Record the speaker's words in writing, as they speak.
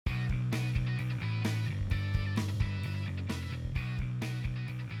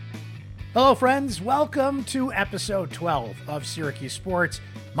Hello, friends. Welcome to episode 12 of Syracuse Sports.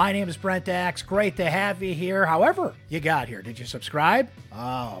 My name is Brent Axe. Great to have you here. However you got here, did you subscribe?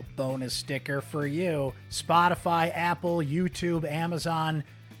 Oh, bonus sticker for you. Spotify, Apple, YouTube, Amazon,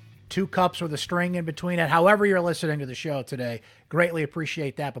 2 cups with a string in between it. However you're listening to the show today, greatly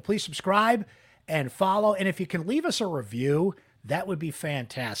appreciate that. But please subscribe and follow. And if you can leave us a review, that would be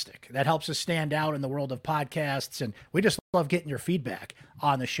fantastic. That helps us stand out in the world of podcasts, and we just love getting your feedback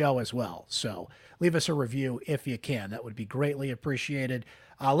on the show as well. So leave us a review if you can. That would be greatly appreciated.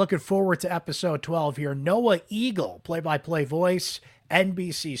 Looking forward to episode 12 here. Noah Eagle, play-by-play voice,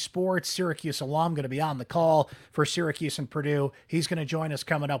 NBC Sports, Syracuse alum, going to be on the call for Syracuse and Purdue. He's going to join us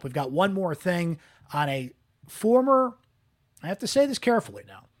coming up. We've got one more thing on a former, I have to say this carefully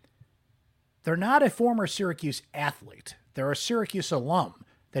now, they're not a former Syracuse athlete. They're a Syracuse alum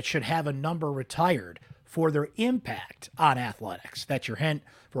that should have a number retired for their impact on athletics. That's your hint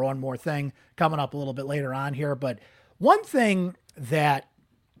for one more thing coming up a little bit later on here. But one thing that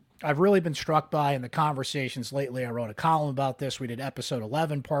I've really been struck by in the conversations lately, I wrote a column about this. We did episode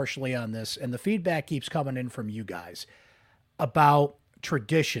 11 partially on this, and the feedback keeps coming in from you guys about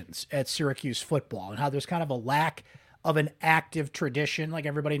traditions at Syracuse football and how there's kind of a lack of an active tradition. Like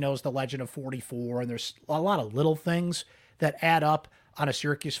everybody knows the legend of 44, and there's a lot of little things that add up on a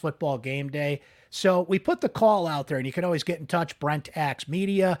Syracuse football game day. So we put the call out there, and you can always get in touch, Brent Axe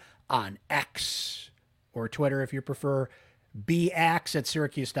Media on X or Twitter if you prefer.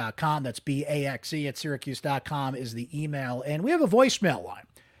 baxe@syracuse.com. That's BAXE@syracuse.com is the email. And we have a voicemail line,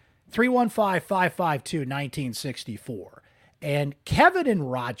 315-552-1964. And Kevin in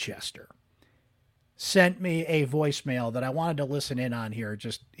Rochester sent me a voicemail that I wanted to listen in on here.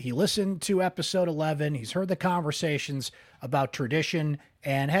 He listened to episode 11. He's heard the conversations about tradition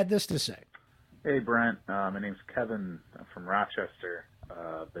and had this to say. Hey, Brent. My name's Kevin. I'm from Rochester.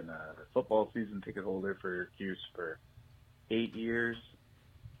 I've been a football season ticket holder for Syracuse for 8 years.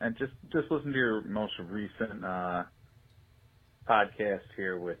 And just listen to your most recent podcast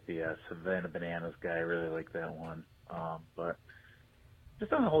here with the Savannah Bananas guy. I really like that one. But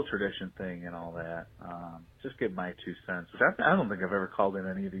just on the whole tradition thing and all that, just give my 2 cents. Which I don't think I've ever called in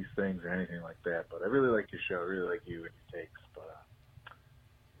any of these things or anything like that, but I really like your show. I really like you and your takes. But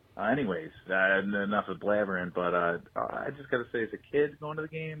anyways, enough of blabbering, but I just got to say, as a kid going to the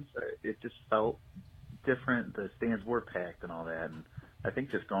games, it just felt different. The stands were packed and all that, and I think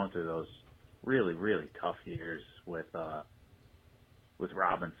just going through those really, really tough years with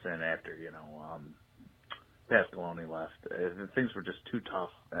Robinson after, Pasqualoni left. Things were just too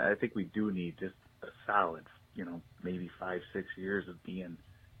tough. I think we do need just a solid, maybe 5-6 years of being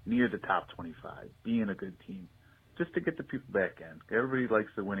near the top 25, being a good team, just to get the people back in. Everybody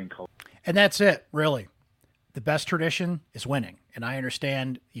likes the winning culture. And that's it, really. The best tradition is winning. And I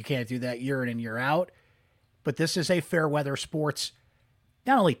understand you can't do that year in and year out, but this is a fair weather sports,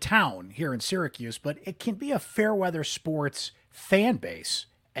 not only town here in Syracuse, but it can be a fair weather sports fan base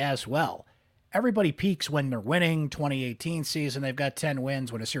as well. Everybody peaks when they're winning. 2018 season, they've got 10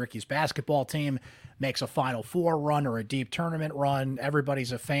 wins. When a Syracuse basketball team makes a Final Four run or a deep tournament run,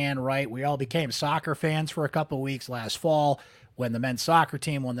 everybody's a fan, right? We all became soccer fans for a couple of weeks last fall when the men's soccer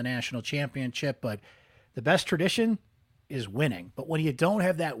team won the national championship. But the best tradition is winning. But when you don't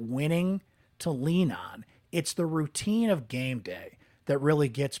have that winning to lean on, it's the routine of game day that really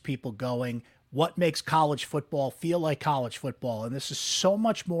gets people going. What makes college football feel like college football? And this is so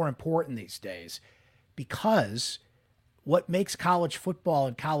much more important these days because what makes college football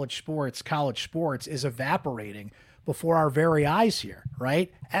and college sports is evaporating before our very eyes here,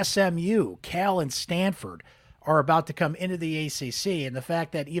 right? SMU, Cal, and Stanford are about to come into the ACC. And the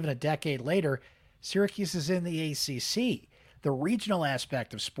fact that even a decade later, Syracuse is in the ACC. The regional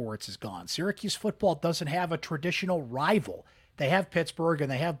aspect of sports is gone. Syracuse football doesn't have a traditional rival. They have Pittsburgh and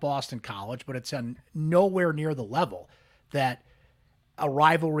they have Boston College, but it's on nowhere near the level that a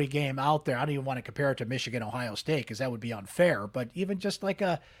rivalry game out there. I don't even want to compare it to Michigan, Ohio State, because that would be unfair, but even just like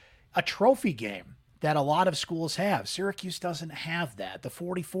a trophy game that a lot of schools have. Syracuse doesn't have that. The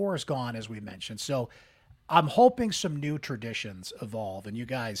 44 is gone, as we mentioned. So I'm hoping some new traditions evolve, and you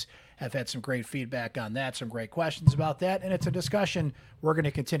guys have had some great feedback on that, some great questions about that, and it's a discussion we're going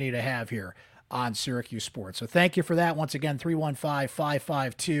to continue to have here on Syracuse Sports. So thank you for that. Once again,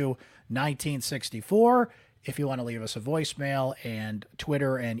 315-552-1964. If you want to leave us a voicemail, and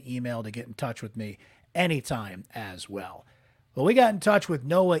Twitter and email to get in touch with me anytime as well. Well, we got in touch with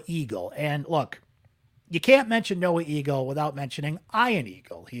Noah Eagle. And look, you can't mention Noah Eagle without mentioning Ian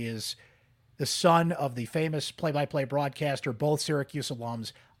Eagle. He is the son of the famous play-by-play broadcaster, both Syracuse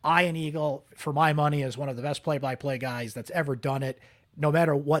alums. Ian Eagle, for my money, is one of the best play-by-play guys that's ever done it. no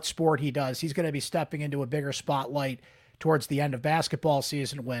matter what sport he does, he's going to be stepping into a bigger spotlight towards the end of basketball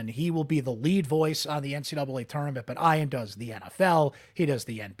season when he will be the lead voice on the NCAA tournament. But Ian does the NFL, he does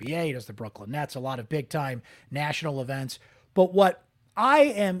the NBA, he does the Brooklyn Nets, a lot of big time national events. But what I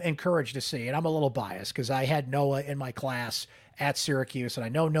am encouraged to see, and I'm a little biased because I had Noah in my class at Syracuse, and I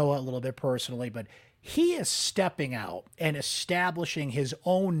know Noah a little bit personally, but he is stepping out and establishing his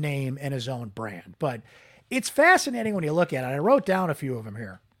own name and his own brand. But it's fascinating when you look at it. I wrote down a few of them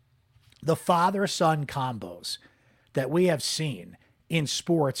here. The father-son combos that we have seen in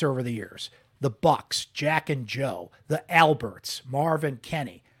sports over the years. The Bucks, Jack and Joe, the Alberts, Marvin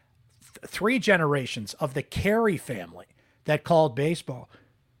Kenny, three generations of the Carey family that called baseball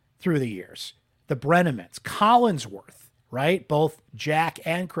through the years. The Brennemans, Collinsworth, right? Both Jack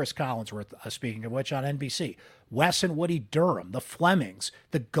and Chris Collinsworth, speaking of which, on NBC. Wes and Woody Durham, the Flemings,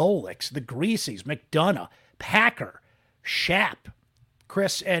 the Golicks, the Greasies, McDonough, Packer, Shap,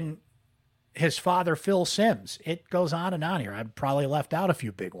 Chris and his father, Phil Simms. It goes on and on here. I probably left out a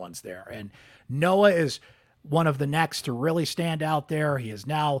few big ones there. And Noah is one of the next to really stand out there. He is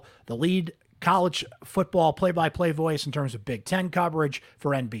now the lead college football play-by-play voice in terms of Big Ten coverage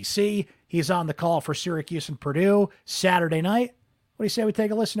for NBC. He's on the call for Syracuse and Purdue Saturday night. What do you say we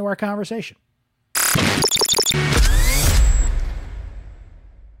take a listen to our conversation?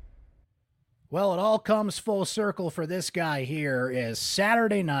 Well, it all comes full circle for this guy here is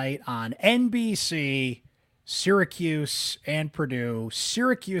Saturday night on NBC, Syracuse and Purdue.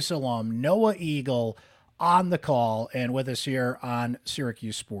 Syracuse alum Noah Eagle on the call and with us here on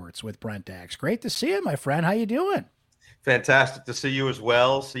Syracuse Sports with Brent Axe. Great to see you, my friend. How you doing? Fantastic to see you as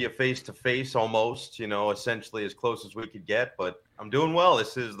well. See you face to face almost, essentially as close as we could get, but I'm doing well.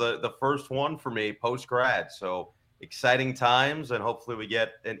 This is the first one for me post-grad, so exciting times, and hopefully we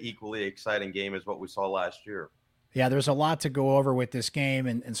get an equally exciting game as what we saw last year. Yeah, there's a lot to go over with this game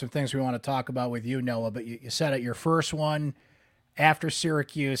and some things we want to talk about with you, Noah, but you said it, your first one after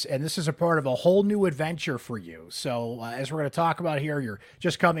Syracuse, and this is a part of a whole new adventure for you. So as we're going to talk about here, you're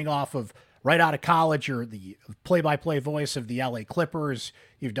just coming off of right out of college. You're the play-by-play voice of the LA Clippers.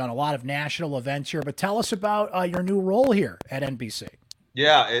 You've done a lot of national events here, but tell us about your new role here at NBC.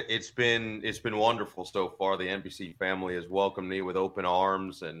 Yeah, it's been wonderful so far. The NBC family has welcomed me with open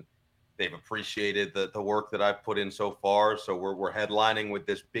arms, and they've appreciated the work that I've put in so far. So we're headlining with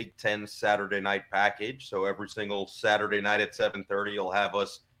this Big Ten Saturday night package. So every single Saturday night at 7:30, you'll have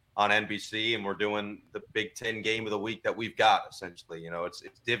us on NBC, and we're doing the Big Ten game of the week that we've got. Essentially,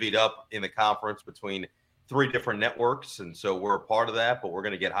 it's divvied up in the conference between 3 different networks, and so we're a part of that. But we're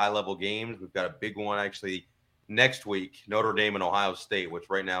going to get high-level games. We've got a big one actually next week, Notre Dame and Ohio State, which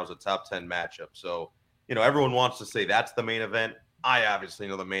right now is a top 10 matchup. So, everyone wants to say that's the main event. I obviously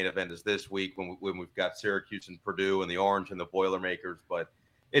know the main event is this week when we've got Syracuse and Purdue and the Orange and the Boilermakers, but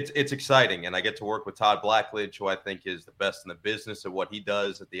it's exciting. And I get to work with Todd Blackledge, who I think is the best in the business at what he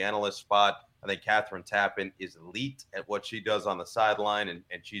does at the analyst spot. I think Catherine Tappan is elite at what she does on the sideline, and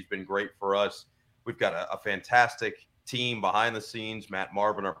she's been great for us. We've got a fantastic team behind the scenes, Matt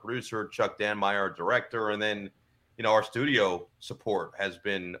Marvin, our producer, Chuck Danmeyer, our director, and then our studio support has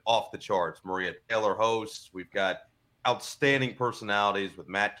been off the charts. Maria Taylor hosts. We've got outstanding personalities with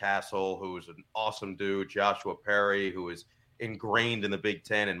Matt Castle, who is an awesome dude, Joshua Perry, who is ingrained in the Big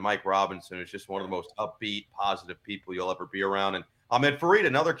Ten, and Mike Robinson, who's just one of the most upbeat, positive people you'll ever be around. And Ahmed Fareed,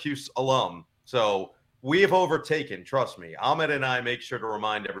 another Cuse alum. So we have overtaken, trust me. Ahmed and I make sure to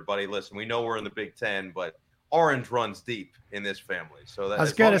remind everybody, listen, we know we're in the Big Ten, but Orange runs deep in this family. So that, I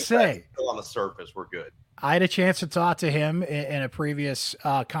was going to say, still on the surface, we're good. I had a chance to talk to him in a previous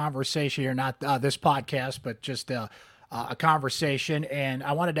conversation here, not this podcast, but just a conversation. And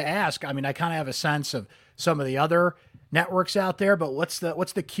I wanted to ask, I kind of have a sense of some of the other networks out there, but what's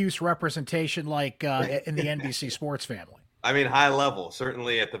the Cuse representation like in the NBC sports family? High level,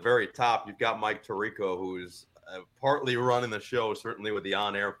 certainly at the very top, you've got Mike Tirico, who's partly running the show, certainly with the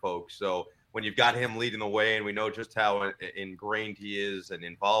on-air folks. So when you've got him leading the way, and we know just how ingrained he is and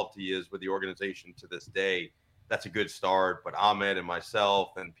involved he is with the organization to this day, that's a good start. But Ahmed and myself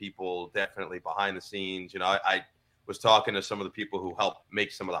and people definitely behind the scenes, I was talking to some of the people who helped make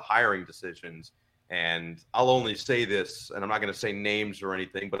some of the hiring decisions. And I'll only say this, and I'm not going to say names or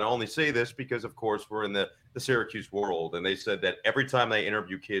anything, but I only say this because, of course, we're in the Syracuse world. And they said that every time they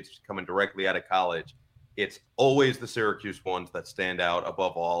interview kids coming directly out of college, it's always the Syracuse ones that stand out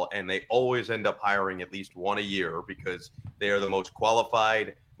above all. And they always end up hiring at least one a year because they are the most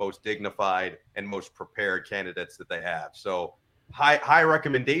qualified, most dignified, and most prepared candidates that they have. So high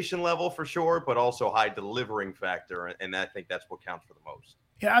recommendation level for sure, but also high delivering factor. And I think that's what counts for the most.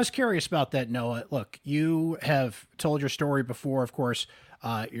 Yeah, I was curious about that, Noah. Look, you have told your story before, of course.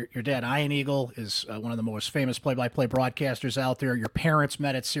 Your dad, Ian Eagle, is one of the most famous play-by-play broadcasters out there. Your parents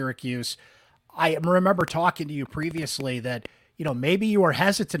met at Syracuse. I remember talking to you previously that, maybe you were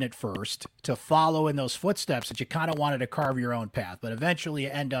hesitant at first to follow in those footsteps, that you kind of wanted to carve your own path, but eventually you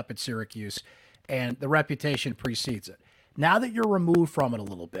end up at Syracuse and the reputation precedes it. Now that you're removed from it a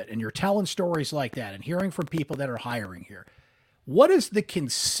little bit and you're telling stories like that and hearing from people that are hiring here, what is the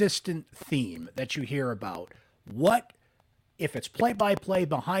consistent theme that you hear about? What, if it's play by play,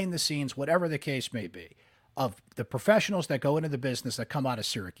 behind the scenes, whatever the case may be, of the professionals that go into the business that come out of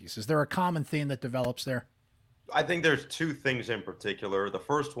Syracuse? Is there a common theme that develops there? I think there's two things in particular. The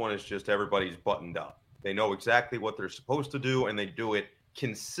first one is just everybody's buttoned up. They know exactly what they're supposed to do, and they do it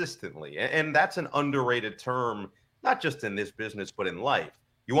consistently. And that's an underrated term, not just in this business, but in life.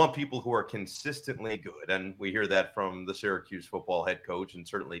 You want people who are consistently good. And we hear that from the Syracuse football head coach, and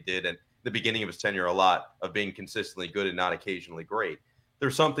certainly did at the beginning of his tenure a lot, of being consistently good and not occasionally great.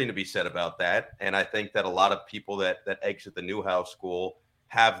 There's something to be said about that. And I think that a lot of people that exit the Newhouse School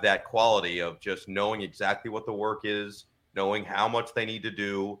have that quality of just knowing exactly what the work is, knowing how much they need to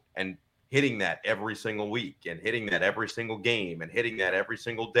do, and hitting that every single week, and hitting that every single game, and hitting that every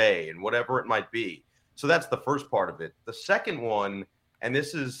single day, and whatever it might be. So that's the first part of it. The second one, and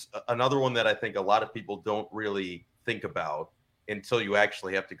this is another one that I think a lot of people don't really think about until you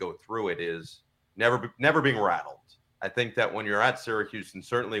actually have to go through it, is never being rattled. I think that when you're at Syracuse, and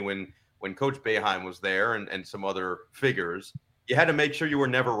certainly when Coach Boeheim was there and some other figures, you had to make sure you were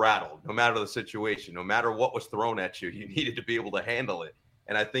never rattled, no matter the situation, no matter what was thrown at you. You needed to be able to handle it.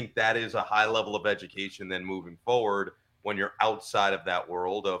 And I think that is a high level of education then moving forward when you're outside of that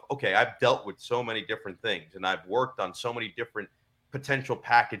world of, okay, I've dealt with so many different things, and I've worked on so many different potential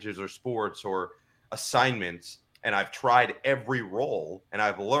packages or sports or assignments, and I've tried every role, and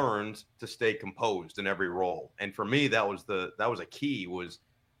I've learned to stay composed in every role. And for me, that was a key, was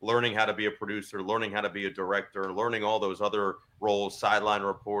learning how to be a producer, learning how to be a director, learning all those other roles, sideline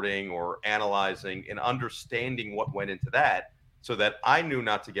reporting or analyzing, and understanding what went into that, so that I knew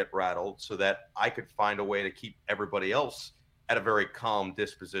not to get rattled, so that I could find a way to keep everybody else at a very calm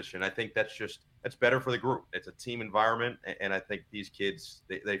disposition. I think that's better for the group. It's a team environment, and I think these kids,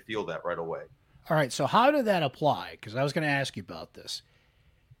 they feel that right away. All right, so how did that apply? Because I was going to ask you about this.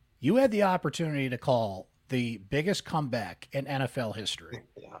 You had the opportunity to call the biggest comeback in NFL history.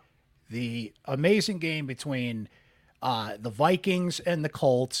 Yeah. The amazing game between the Vikings and the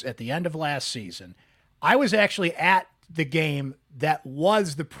Colts at the end of last season. I was actually at the game that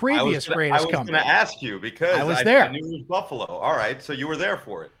was the previous greatest comeback. I was going to ask you, because I was there. I knew it was Buffalo. All right, so you were there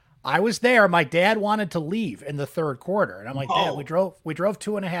for it. I was there. My dad wanted to leave in the third quarter, and I'm like, Dad, we drove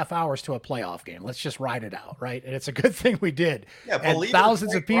 2.5 hours to a playoff game. Let's just ride it out, right? And it's a good thing we did. Yeah, and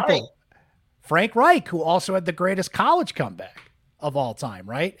thousands of people. Reich. Frank Reich, who also had the greatest college comeback of all time,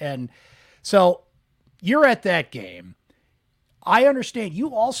 right? And so you're at that game. I understand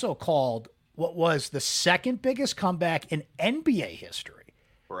you also called what was the second biggest comeback in NBA history.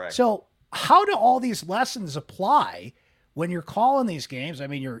 Correct. So how do all these lessons apply when you're calling these games? I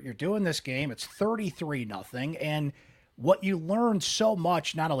mean, you're doing this game, it's 33-0, and what you learned so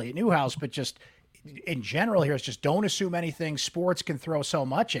much, not only at Newhouse, but just in general here, is just don't assume anything. Sports can throw so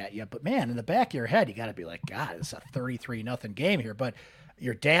much at you, but man, in the back of your head, you got to be like, God, it's a 33-0 game here. But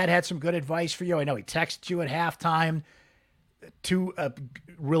your dad had some good advice for you. I know he texted you at halftime, two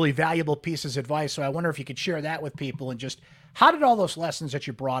really valuable pieces of advice. So I wonder if you could share that with people, and just how did all those lessons that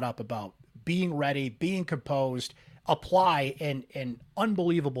you brought up about being ready, being composed, apply in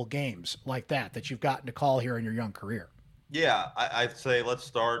unbelievable games like that you've gotten to call here in your young career? Yeah, I'd say let's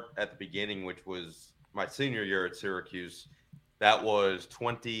start at the beginning, which was my senior year at Syracuse. That was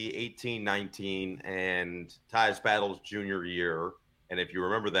 2018-19 and Tyus Battle's junior year. And if you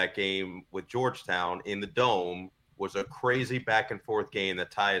remember that game with Georgetown in the Dome, was a crazy back and forth game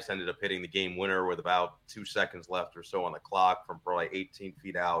that Tyus ended up hitting the game winner with about 2 seconds left or so on the clock from probably 18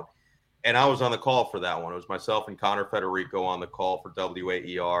 feet out. And I was on the call for that one. It was myself and Connor Federico on the call for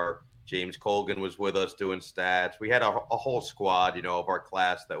WAER. James Colgan was with us doing stats. We had a whole squad, of our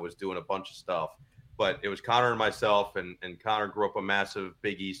class that was doing a bunch of stuff. But it was Connor and myself, and Connor grew up a massive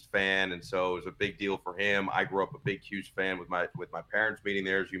Big East fan, and so it was a big deal for him. I grew up a big, huge fan with my parents meeting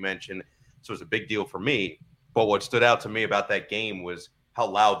there, as you mentioned. So it was a big deal for me. But what stood out to me about that game was how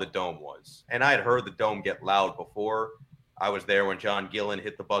loud the Dome was. And I had heard the Dome get loud before. I was there when John Gillen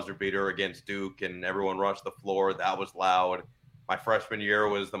hit the buzzer beater against Duke and everyone rushed the floor. That was loud. My freshman year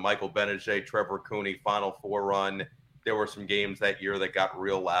was the Michael Benedict, Trevor Cooney Final Four run. There were some games that year that got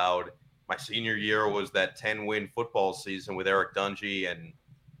real loud. My senior year was that 10-win football season with Eric Dungy and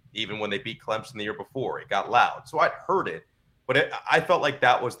Even when they beat Clemson the year before, it got loud. So I'd heard it, but I felt like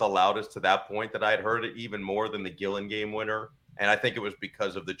that was the loudest to that point, that I had heard it even more than the Gillen game winner. And I think it was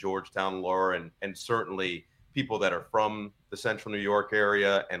because of the Georgetown lore, and certainly people that are from the central New York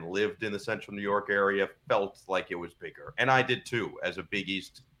area and lived in the central New York area felt like it was bigger. And I did too, as a Big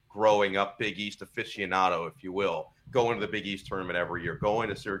East, growing up Big East aficionado, if you will, going to the Big East tournament every year, going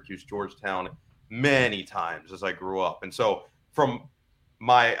to Syracuse, Georgetown many times as I grew up. And so from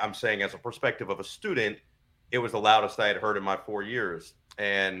I'm saying as a perspective of a student, it was the loudest I had heard in my 4 years.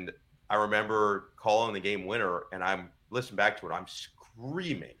 And I remember calling the game winner, and I'm listening back to it, I'm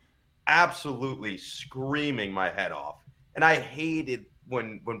screaming, absolutely screaming my head off. And I hated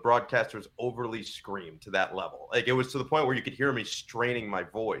when broadcasters overly screamed to that level. Like, it was to the point where you could hear me straining my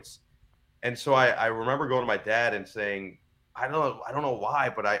voice. And so I remember going to my dad and saying, I don't know why,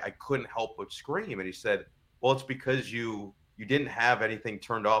 but I couldn't help but scream. And he said, well, it's because you didn't have anything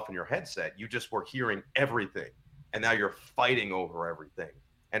turned off in your headset. You just were hearing everything. And now you're fighting over everything.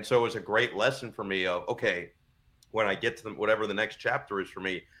 And so it was a great lesson for me of, okay, when I get to whatever the next chapter is for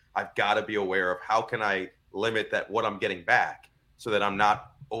me, I've got to be aware of how can I limit what I'm getting back so that I'm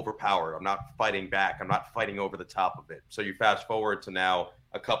not overpowered. I'm not fighting back. I'm not fighting over the top of it. So you fast forward to now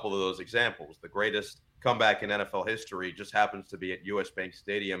a couple of those examples. The greatest comeback in NFL history just happens to be at US Bank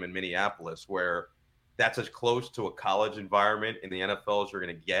Stadium in Minneapolis, where that's as close to a college environment in the NFL as you're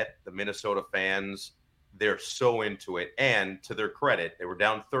going to get. The Minnesota fans, they're so into it. And to their credit, they were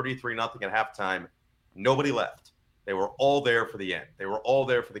down 33-0 at halftime. Nobody left. They were all there for the end. They were all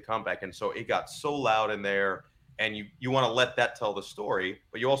there for the comeback. And so it got so loud in there, and you want to let that tell the story,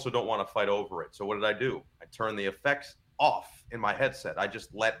 but you also don't want to fight over it. So what did I do? I turned the effects off in my headset. I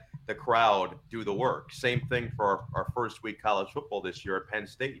just let the crowd do the work. Same thing for our first week college football this year at Penn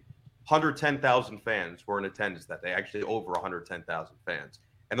State. 110,000 fans were in attendance that day, actually over 110,000 fans.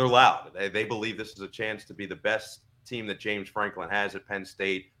 And they're loud. They believe this is a chance to be the best team that James Franklin has at Penn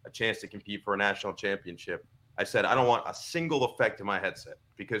State, a chance to compete for a national championship. I said, I don't want a single effect in my headset,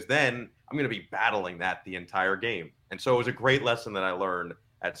 because then I'm going to be battling that the entire game. And so it was a great lesson that I learned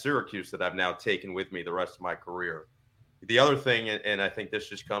at Syracuse that I've now taken with me the rest of my career. The other thing, and I think this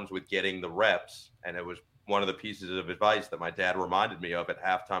just comes with getting the reps, and it was one of the pieces of advice that my dad reminded me of at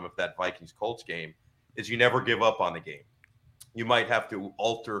halftime of that Vikings-Colts game, is you never give up on the game. You might have to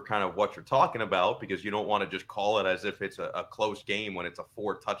alter kind of what you're talking about, because you don't want to just call it as if it's a close game when it's a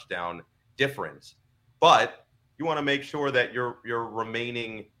 4-touchdown difference. But you want to make sure that you're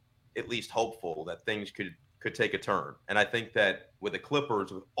remaining at least hopeful that things could take a turn. And I think that with the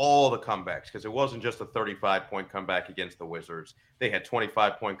Clippers, with all the comebacks, because it wasn't just a 35-point comeback against the Wizards. They had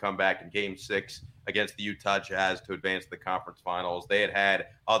 25-point comeback in Game 6 against the Utah Jazz to advance to the conference finals. They had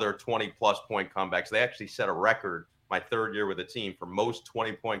other 20-plus point comebacks. They actually set a record my third year with the team for most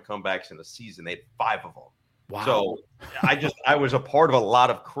 20-point comebacks in a season. They had 5 of them. Wow. So I was a part of a lot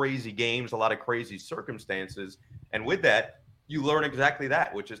of crazy games, a lot of crazy circumstances. And with that, you learn exactly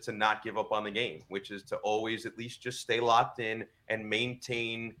that, which is to not give up on the game, which is to always at least just stay locked in and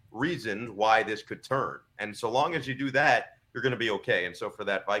maintain reasons why this could turn. And so long as you do that, you're going to be okay. And so for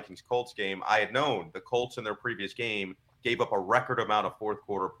that Vikings-Colts game, I had known the Colts in their previous game gave up a record amount of fourth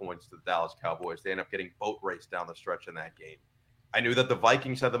quarter points to the Dallas Cowboys. They ended up getting boat raced down the stretch in that game. I knew that the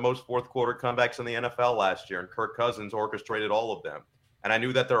Vikings had the most fourth quarter comebacks in the NFL last year, and Kirk Cousins orchestrated all of them. And I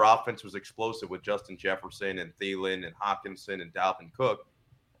knew that their offense was explosive with Justin Jefferson and Thielen and Hockenson and Dalvin Cook.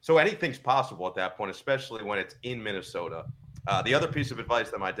 So anything's possible at that point, especially when it's in Minnesota. The other piece of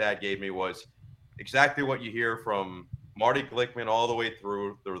advice that my dad gave me was exactly what you hear from Marty Glickman all the way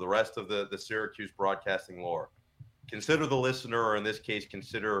through the rest of the Syracuse broadcasting lore. Consider the listener, or in this case,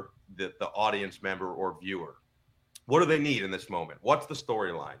 consider the audience member or viewer. What do they need in this moment? What's the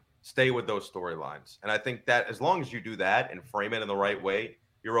storyline? Stay with those storylines. And I think that as long as you do that and frame it in the right way,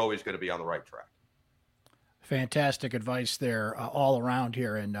 you're always going to be on the right track. Fantastic advice there all around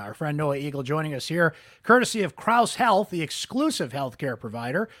here. And our friend Noah Eagle joining us here, courtesy of Krause Health, the exclusive healthcare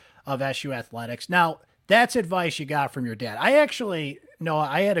provider of SU Athletics. Now, that's advice you got from your dad. I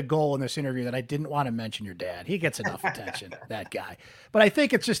had a goal in this interview that I didn't want to mention your dad. He gets enough attention, that guy. But I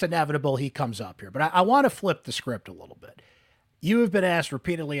think it's just inevitable he comes up here. But I want to flip the script a little bit. You have been asked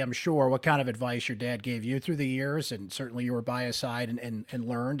repeatedly, I'm sure, what kind of advice your dad gave you through the years, and certainly you were by his side and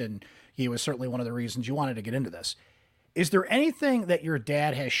learned, and he was certainly one of the reasons you wanted to get into this. Is there anything that your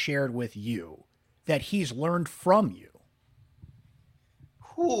dad has shared with you that he's learned from you?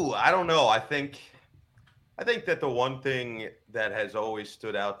 I don't know. I think that the one thing that has always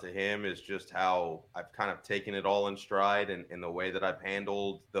stood out to him is just how I've kind of taken it all in stride, and in the way that I've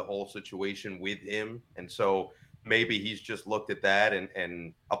handled the whole situation with him. And so maybe he's just looked at that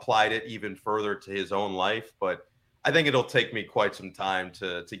and applied it even further to his own life. But I think it'll take me quite some time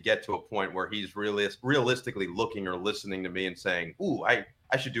to get to a point where he's realistically looking or listening to me and saying, ooh, I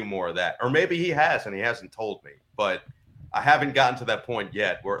should do more of that. Or maybe he has and he hasn't told me. But I haven't gotten to that point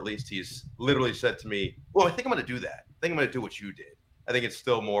yet where at least he's literally said to me, well, I think I'm going to do that. I think I'm going to do what you did. I think it's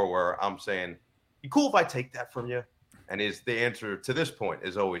still more where I'm saying, you cool if I take that from you? And the answer to this point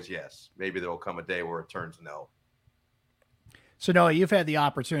is always yes. Maybe there will come a day where it turns no. So, Noah, you've had the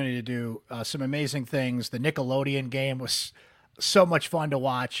opportunity to do some amazing things. The Nickelodeon game was so much fun to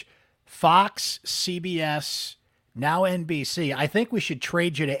watch. Fox, CBS, now NBC. I think we should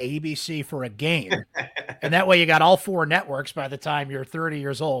trade you to ABC for a game. And that way you got all 4 networks by the time you're 30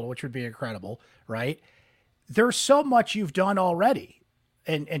 years old, which would be incredible, right? There's so much you've done already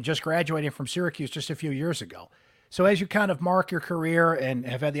and just graduating from Syracuse just a few years ago. So as you kind of mark your career and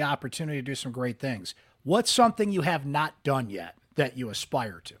have had the opportunity to do some great things, what's something you have not done yet that you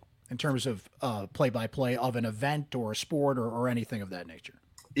aspire to in terms of play-by-play of an event or a sport or anything of that nature?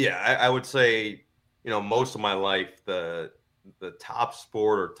 Yeah, I would say, most of my life, the top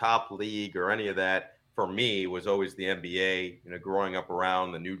sport or top league or any of that for me was always the NBA, growing up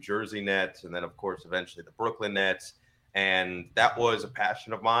around the New Jersey Nets and then, of course, eventually the Brooklyn Nets. And that was a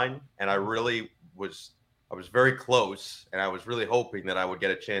passion of mine. And I was very close, and I was really hoping that I would get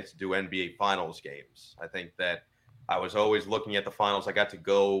a chance to do NBA Finals games. I think that I was always looking at the finals. I got to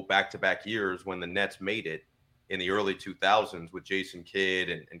go back-to-back years when the Nets made it in the early 2000s with Jason Kidd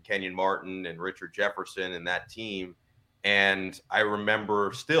and Kenyon Martin and Richard Jefferson and that team. And I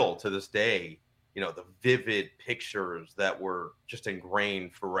remember still to this day, the vivid pictures that were just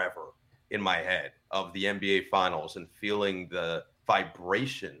ingrained forever in my head of the NBA Finals and feeling the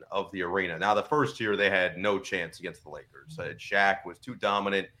vibration of the arena. Now, the first year they had no chance against the Lakers. Shaq was too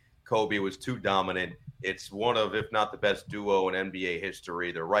dominant. Kobe was too dominant. It's one of, if not the best duo in NBA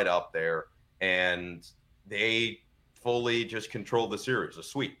history. They're right up there. And they fully just controlled the series, a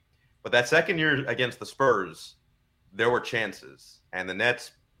sweep. But that second year against the Spurs, there were chances. And the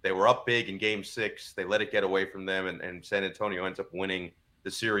Nets, they were up big in Game 6. They let it get away from them, and San Antonio ends up winning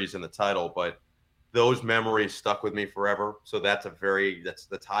the series and the title. But those memories stuck with me forever. So that's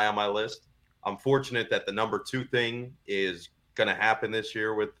high on my list. I'm fortunate that the number 2 thing is going to happen this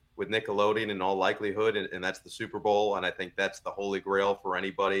year with Nickelodeon in all likelihood, and that's the Super Bowl. And I think that's the holy grail for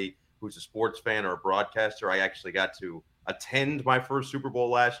anybody who's a sports fan or a broadcaster. I actually got to attend my first Super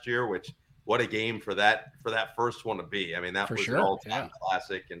Bowl last year, which what a game for that first one to be. I mean, that was an all-time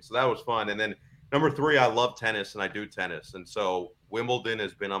classic. And so that was fun. And then number 3, I love tennis and I do tennis. And so Wimbledon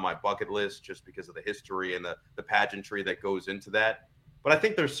has been on my bucket list just because of the history and the pageantry that goes into that. But I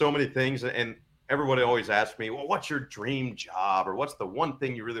think there's so many things, and everybody always asks me, well, what's your dream job, or what's the one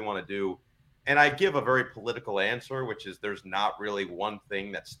thing you really want to do? And I give a very political answer, which is there's not really one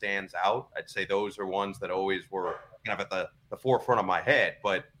thing that stands out. I'd say those are ones that always were kind of at the forefront of my head.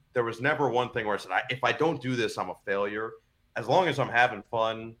 But there was never one thing where I said, if I don't do this, I'm a failure. As long as I'm having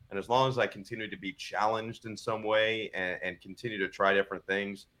fun and as long as I continue to be challenged in some way and continue to try different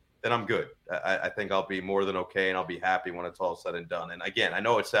things, then I'm good. I think I'll be more than okay, and I'll be happy when it's all said and done. And again, I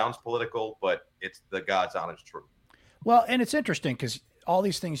know it sounds political, but it's the God's honest truth. Well, and it's interesting because all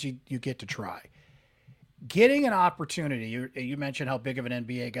these things you get to try. Getting an opportunity, you mentioned how big of an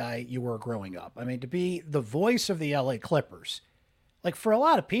NBA guy you were growing up. I mean, to be the voice of the LA Clippers, like for a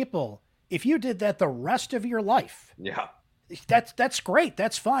lot of people, if you did that the rest of your life, yeah, that's great.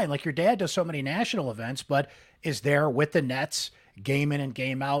 That's fine. Like your dad does so many national events, but is there with the Nets game in and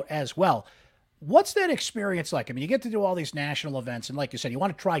game out as well. What's that experience like? I mean, you get to do all these national events, and like you said, you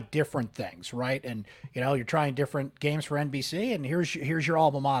want to try different things, right? And you're trying different games for NBC, and here's your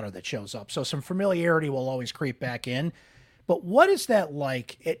alma mater that shows up. So some familiarity will always creep back in. But what is that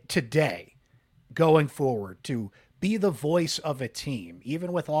like today, going forward, to be the voice of a team,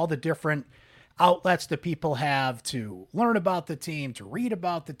 even with all the different outlets that people have to learn about the team, to read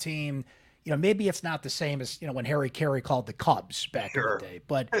about the team? Maybe it's not the same as, when Harry Carey called the Cubs back in the day,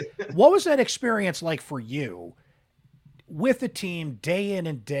 but what was that experience like for you with the team day in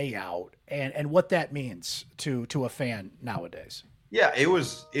and day out, and what that means to a fan nowadays? Yeah, it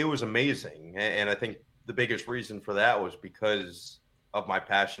was amazing. And I think the biggest reason for that was because of my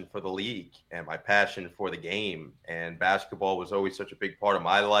passion for the league and my passion for the game. And basketball was always such a big part of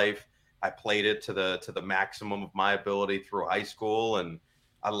my life. I played it to the maximum of my ability through high school, and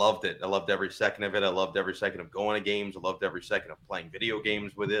I loved it. I loved every second of it. I loved every second of going to games. I loved every second of playing video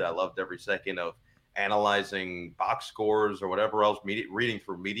games with it. I loved every second of analyzing box scores or whatever else, reading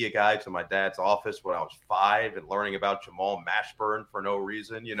through media guides in my dad's office when I was 5 and learning about Jamal Mashburn for no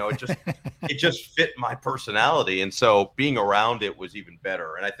reason. It just fit my personality. And so being around it was even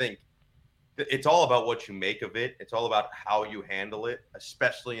better. And I think it's all about what you make of it. It's all about how you handle it,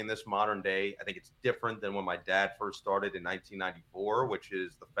 especially in this modern day. I think it's different than when my dad first started in 1994, which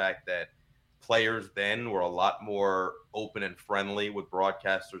is the fact that players then were a lot more open and friendly with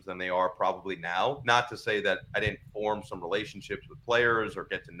broadcasters than they are probably now. Not to say that I didn't form some relationships with players or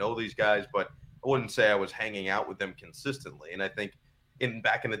get to know these guys, but I wouldn't say I was hanging out with them consistently. And I think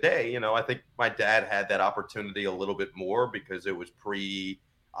back in the day, I think my dad had that opportunity a little bit more because it was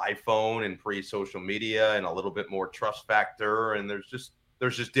pre-iPhone and pre-social media and a little bit more trust factor. And there's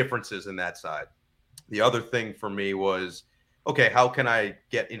just differences in that side. The other thing for me was, okay, how can I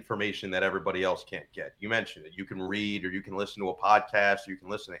get information that everybody else can't get? You mentioned it. You can read or you can listen to a podcast, or you can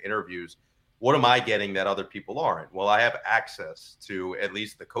listen to interviews. What am I getting that other people aren't? Well, I have access to at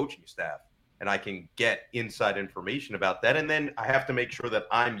least the coaching staff, and I can get inside information about that. And then I have to make sure that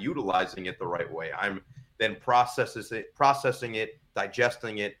I'm utilizing it the right way. I'm then processing it,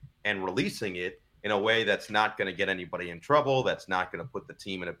 digesting it, and releasing it in a way that's not going to get anybody in trouble, that's not going to put the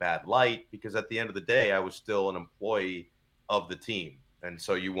team in a bad light, because at the end of the day, I was still an employee of the team. And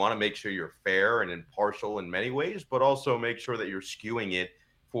so you want to make sure you're fair and impartial in many ways, but also make sure that you're skewing it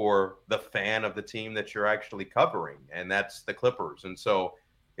for the fan of the team that you're actually covering. And that's the Clippers. And so,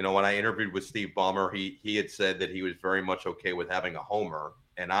 when I interviewed with Steve Ballmer, he had said that he was very much okay with having a homer.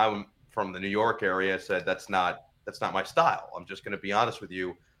 And I'm from the New York area, said, that's not my style. I'm just going to be honest with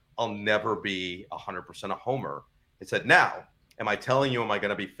you. I'll never be 100% a homer. He said, now, am I telling you, am I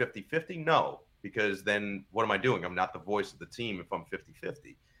going to be 50-50? No. Because then what am I doing? I'm not the voice of the team if I'm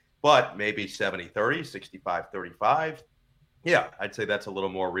 50-50. But maybe 70-30, 65-35. Yeah, I'd say that's a little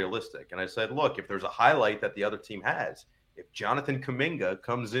more realistic. And I said, look, if there's a highlight that the other team has, if Jonathan Kuminga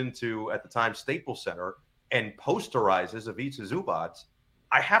comes into, at the time, Staples Center and posterizes Ivica Zubac,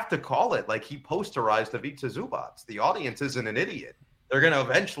 I have to call it like he posterized Ivica Zubac. The audience isn't an idiot. They're going to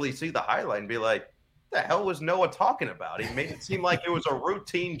eventually see the highlight and be like, what the hell was Noah talking about? He made it seem like it was a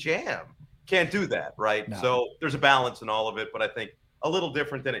routine jam. Can't do that, right? No. So there's a balance in all of it, but I think a little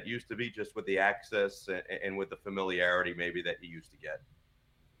different than it used to be, just with the access and with the familiarity maybe that he used to get.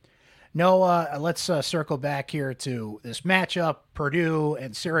 No, let's circle back here to this matchup, Purdue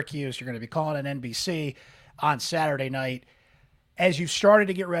and Syracuse. You're going to be calling an NBC on Saturday night. As you've started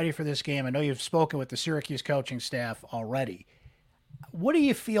to get ready for this game, I know you've spoken with the Syracuse coaching staff already. What do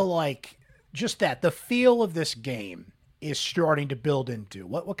you feel like just the feel of this game is starting to build into?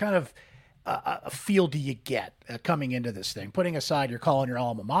 What kind of a feel do you get coming into this thing? Putting aside you're calling your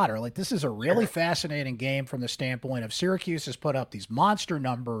alma mater, like this is a really fascinating game from the standpoint of Syracuse has put up these monster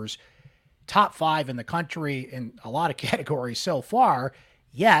numbers, top 5 in the country in a lot of categories so far,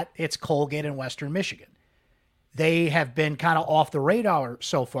 yet it's Colgate and Western Michigan. They have been kind of off the radar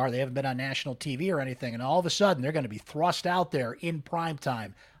so far. They haven't been on national TV or anything, and all of a sudden they're going to be thrust out there in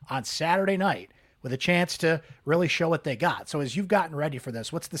primetime on Saturday night with a chance to really show what they got. So as you've gotten ready for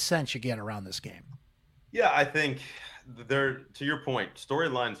this, what's the sense you get around this game? Yeah, I think to your point,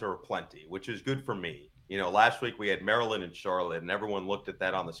 storylines are plenty, which is good for me. Last week we had Maryland and Charlotte, and everyone looked at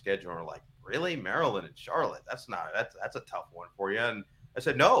that on the schedule and were like, really? Maryland and Charlotte? That's a tough one for you. And I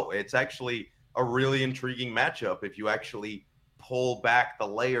said, no, it's actually a really intriguing matchup. If you actually pull back the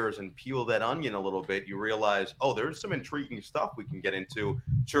layers and peel that onion a little bit, you realize, there's some intriguing stuff we can get into.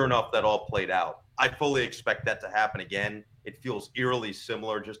 Sure enough, that all played out. I fully expect that to happen again. It feels eerily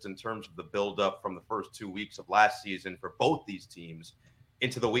similar just in terms of the buildup from the first 2 weeks of last season for both these teams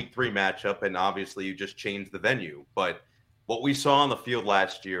into the week 3 matchup. And obviously you just changed the venue. But what we saw on the field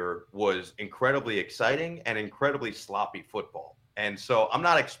last year was incredibly exciting and incredibly sloppy football. And so I'm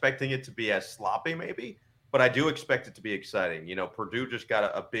not expecting it to be as sloppy maybe, but I do expect it to be exciting. Purdue just got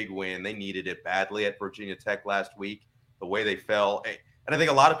a big win. They needed it badly at Virginia Tech last week, the way they fell. And I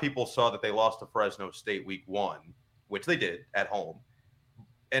think a lot of people saw that they lost to Fresno State week 1, which they did at home,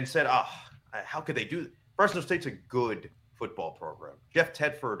 and said, how could they do that? Fresno State's a good football program. Jeff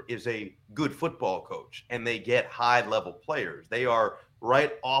Tedford is a good football coach, and they get high-level players. They are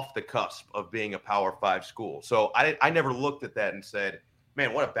right off the cusp of being a Power 5 school. So I never looked at that and said,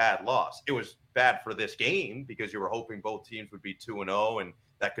 man, what a bad loss. It was bad for this game because you were hoping both teams would be 2-0 and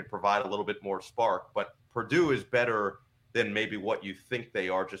that could provide a little bit more spark. But Purdue is better than maybe what you think they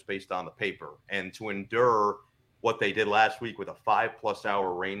are just based on the paper. And to endure what they did last week with a 5+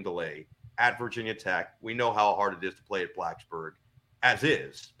 hour rain delay at Virginia Tech, we know how hard it is to play at Blacksburg, as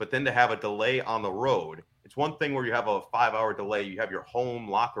is. But then to have a delay on the road, it's one thing where you have a 5-hour delay, you have your home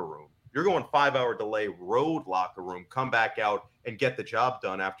locker room. You're going 5-hour delay road locker room, come back out and get the job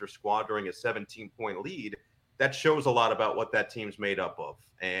done after squandering a 17-point lead. That shows a lot about what that team's made up of.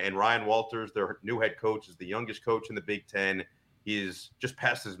 And Ryan Walters, their new head coach, is the youngest coach in the Big Ten. He's just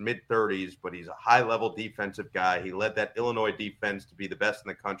past his mid-30s, but he's a high-level defensive guy. He led that Illinois defense to be the best in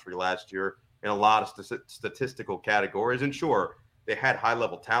the country last year in a lot of statistical categories. And sure, they had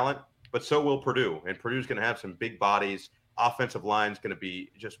high-level talent, but so will Purdue. And Purdue's going to have some big bodies. Offensive line's going to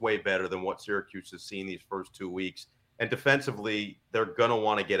be just way better than what Syracuse has seen these first 2 weeks. And defensively, they're going to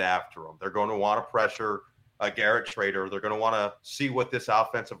want to get after them. They're going to want to pressure Garrett Schrader. They're going to want to see what this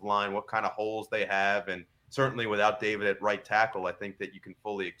offensive line, what kind of holes they have. And certainly without David at right tackle, I think that you can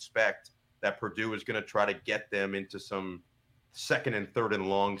fully expect that Purdue is going to try to get them into some second and third and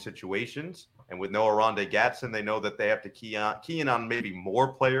long situations. And with no Aronde Gatson, they know that they have to key in on maybe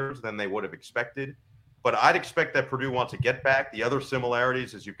more players than they would have expected. But I'd expect that Purdue wants to get back. The other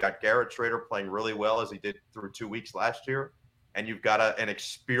similarities is you've got Garrett Schrader playing really well as he did through 2 weeks last year. And you've got an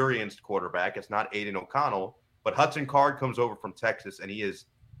experienced quarterback. It's not Aiden O'Connell, but Hudson Card comes over from Texas, and he's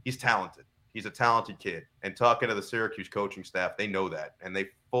talented. He's a talented kid. And talking to the Syracuse coaching staff, they know that. And they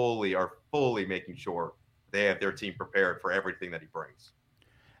are fully making sure they have their team prepared for everything that he brings.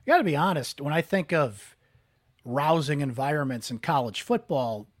 I got to be honest, when I think of rousing environments in college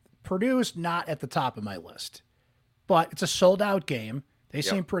football, Purdue's not at the top of my list. But it's a sold-out game. They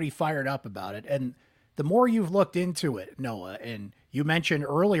seem pretty fired up about it. And the more you've looked into it, Noah, and you mentioned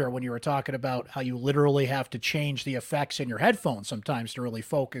earlier when you were talking about how you literally have to change the effects in your headphones sometimes to really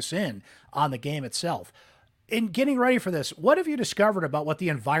focus in on the game itself. In getting ready for this, what have you discovered about what the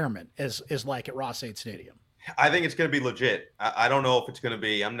environment is like at Ross-Ade Stadium? I think it's going to be legit. I don't know if it's going to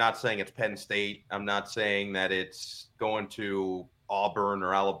be – I'm not saying it's Penn State. I'm not saying that it's going to Auburn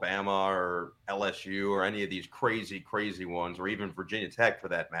or Alabama or LSU or any of these crazy, crazy ones, or even Virginia Tech for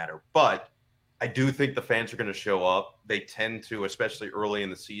that matter. But – I do think the fans are going to show up. They tend to, especially early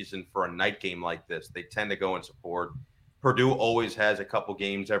in the season for a night game like this, they tend to go and support. Purdue always has a couple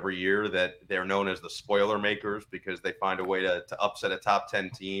games every year that they're known as the spoiler makers because they find a way to upset a top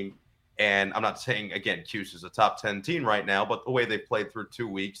 10 team. And I'm not saying, again, Cuse is a top 10 team right now, but the way they've played through 2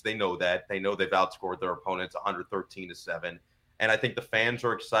 weeks, they know that. They know they've outscored their opponents 113-7. And I think the fans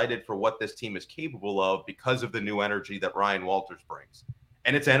are excited for what this team is capable of because of the new energy that Ryan Walters brings.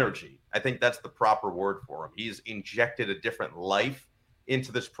 And it's energy. I think that's the proper word for him. He's injected a different life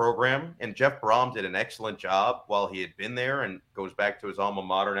into this program. And Jeff Brom did an excellent job while he had been there and goes back to his alma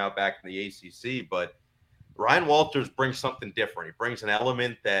mater now back in the ACC. But Ryan Walters brings something different. He brings an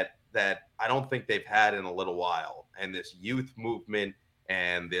element that I don't think they've had in a little while. And this youth movement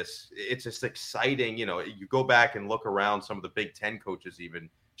and it's just exciting. You know, you go back and look around some of the Big Ten coaches,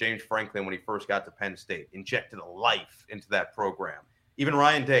 even James Franklin, when he first got to Penn State, injected a life into that program. Even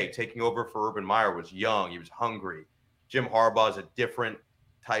Ryan Day taking over for Urban Meyer was young. He was hungry. Jim Harbaugh is a different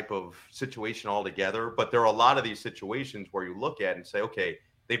type of situation altogether. But there are a lot of these situations where you look at and say, okay,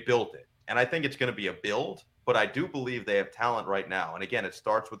 they built it. And I think it's going to be a build, but I do believe they have talent right now. And again, it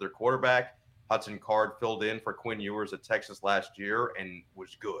starts with their quarterback. Hudson Card filled in for Quinn Ewers at Texas last year and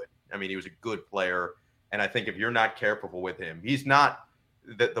was good. I mean, he was a good player. And I think if you're not careful with him, he's not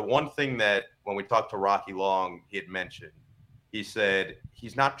the one thing that when we talked to Rocky Long, he had mentioned. He said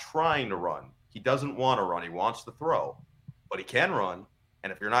he's not trying to run. He doesn't want to run. He wants to throw, but he can run.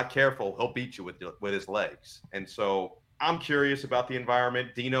 And if you're not careful, he'll beat you with his legs. And so I'm curious about the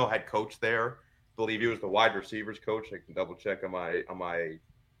environment. Dino had coached there. I believe he was the wide receivers coach. I can double check on my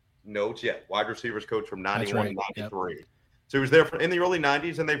notes. Yeah, wide receivers coach from 91 to 93. Yep. So he was there in the early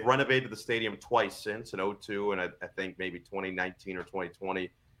 90s, and they've renovated the stadium twice since, in 2002 and I think maybe 2019 or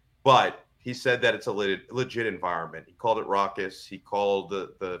 2020. But he said that it's a legit environment. He called it raucous. He called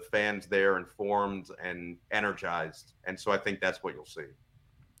the fans there informed and energized. And so I think that's what you'll see.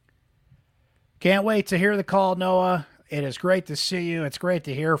 Can't wait to hear the call, Noah. It is great to see you. It's great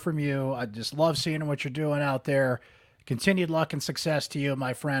to hear from you. I just love seeing what you're doing out there. Continued luck and success to you,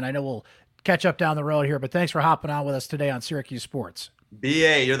 my friend. I know we'll catch up down the road here, but thanks for hopping on with us today on Syracuse Sports.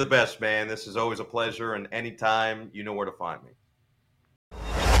 BA, you're the best, man. This is always a pleasure, and anytime, you know where to find me.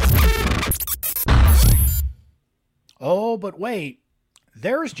 Oh, but wait,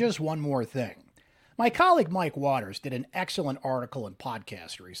 there's just one more thing. My colleague Mike Waters did an excellent article and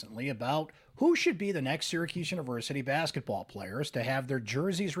podcast recently about who should be the next Syracuse University basketball players to have their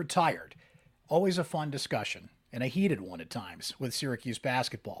jerseys retired. Always a fun discussion, and a heated one at times with Syracuse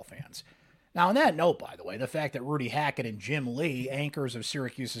basketball fans. Now, on that note, by the way, the fact that Rudy Hackett and Jim Lee, anchors of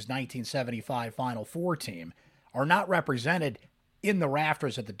Syracuse's 1975 Final Four team, are not represented in the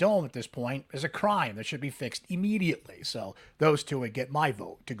rafters at the Dome at this point is a crime that should be fixed immediately. So those two would get my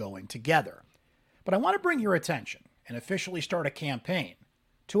vote to go in together. But I want to bring your attention and officially start a campaign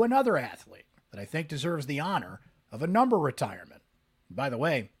to another athlete that I think deserves the honor of a number retirement. And by the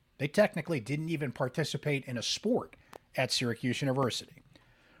way, they technically didn't even participate in a sport at Syracuse University.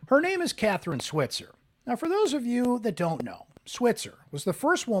 Her name is Kathrine Switzer. Now, for those of you that don't know, Switzer was the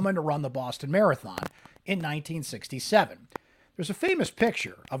first woman to run the Boston Marathon in 1967. There's a famous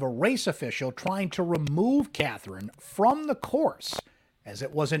picture of a race official trying to remove Kathrine from the course, as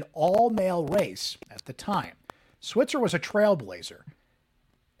it was an all-male race at the time. Switzer was a trailblazer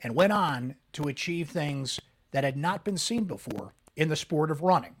and went on to achieve things that had not been seen before in the sport of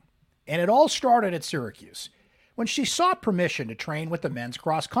running. And it all started at Syracuse, when she sought permission to train with the men's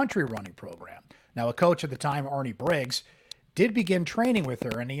cross-country running program. Now, a coach at the time, Arnie Briggs, did begin training with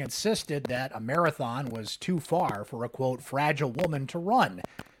her, and he insisted that a marathon was too far for a, quote, fragile woman to run.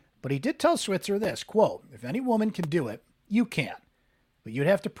 But he did tell Switzer this, quote, if any woman can do it, you can. But you'd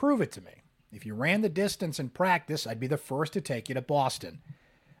have to prove it to me. If you ran the distance in practice, I'd be the first to take you to Boston.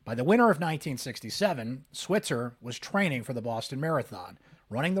 By the winter of 1967, Switzer was training for the Boston Marathon,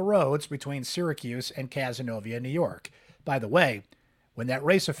 running the roads between Syracuse and Cazenovia, New York. By the way, when that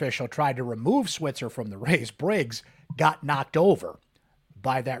race official tried to remove Switzer from the race, Briggs got knocked over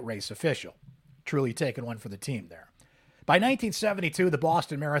by that race official. Truly taking one for the team there. By 1972, the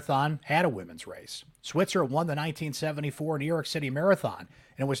Boston Marathon had a women's race. Switzer won the 1974 New York City Marathon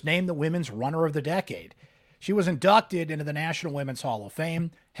and was named the Women's Runner of the Decade. She was inducted into the National Women's Hall of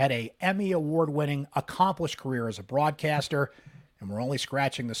Fame, had an Emmy Award-winning, accomplished career as a broadcaster, and we're only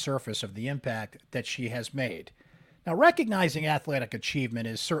scratching the surface of the impact that she has made. Now, recognizing athletic achievement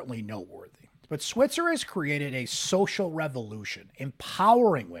is certainly noteworthy, but Switzer has created a social revolution,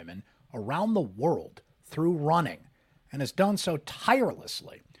 empowering women around the world through running, and has done so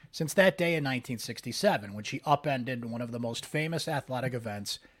tirelessly since that day in 1967, when she upended one of the most famous athletic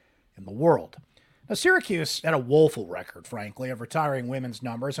events in the world. Now, Syracuse had a woeful record, frankly, of retiring women's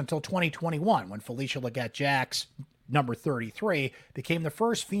numbers until 2021, when Felicia Leggett-Jacks, number 33, became the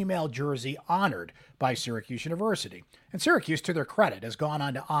first female jersey honored by Syracuse University. And Syracuse, to their credit, has gone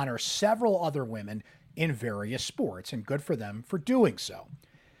on to honor several other women in various sports, and good for them for doing so.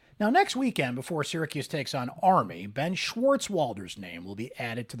 Now, next weekend, before Syracuse takes on Army, Ben Schwartzwalder's name will be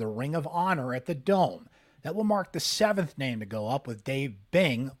added to the Ring of Honor at the Dome. That will mark the 7th name to go up, with Dave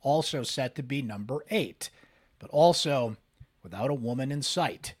Bing also set to be number 8, but also without a woman in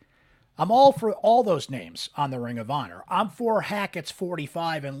sight. I'm all for all those names on the Ring of Honor. I'm for Hackett's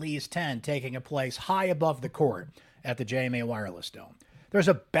 45 and Lee's 10 taking a place high above the court at the JMA Wireless Dome. There's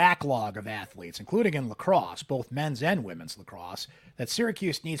a backlog of athletes, including in lacrosse, both men's and women's lacrosse, that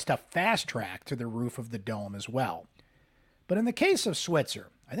Syracuse needs to fast-track to the roof of the Dome as well. But in the case of Switzer,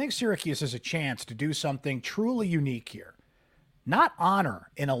 I think Syracuse has a chance to do something truly unique here. Not honor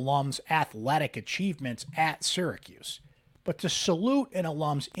an alum's athletic achievements at Syracuse, but to salute an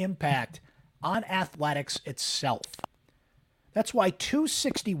alum's impact on athletics itself. That's why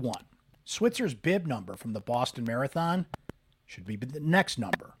 261, Switzer's bib number from the Boston Marathon, should be the next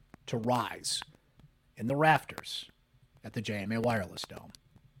number to rise in the rafters at the JMA Wireless Dome.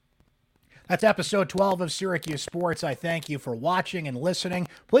 That's episode 12 of Syracuse Sports. I thank you for watching and listening.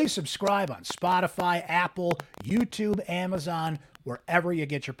 Please subscribe on Spotify, Apple, YouTube, Amazon, wherever you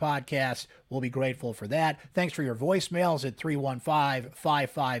get your podcasts. We'll be grateful for that. Thanks for your voicemails at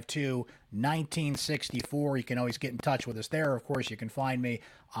 315-552-1964. You can always get in touch with us there. Of course, you can find me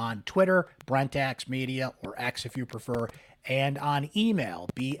on Twitter, BrentAxe Media, or X if you prefer, and on email,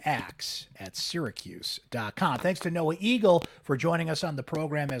 bax@syracuse.com. Thanks to Noah Eagle for joining us on the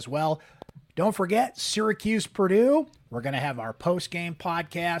program as well. Don't forget, Syracuse-Purdue. We're going to have our post-game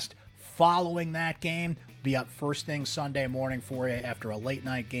podcast following that game. Be up first thing Sunday morning for you after a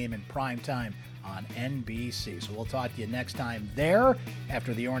late-night game in primetime on NBC. So we'll talk to you next time there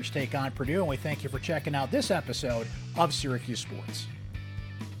after the Orange take on Purdue. And we thank you for checking out this episode of Syracuse Sports.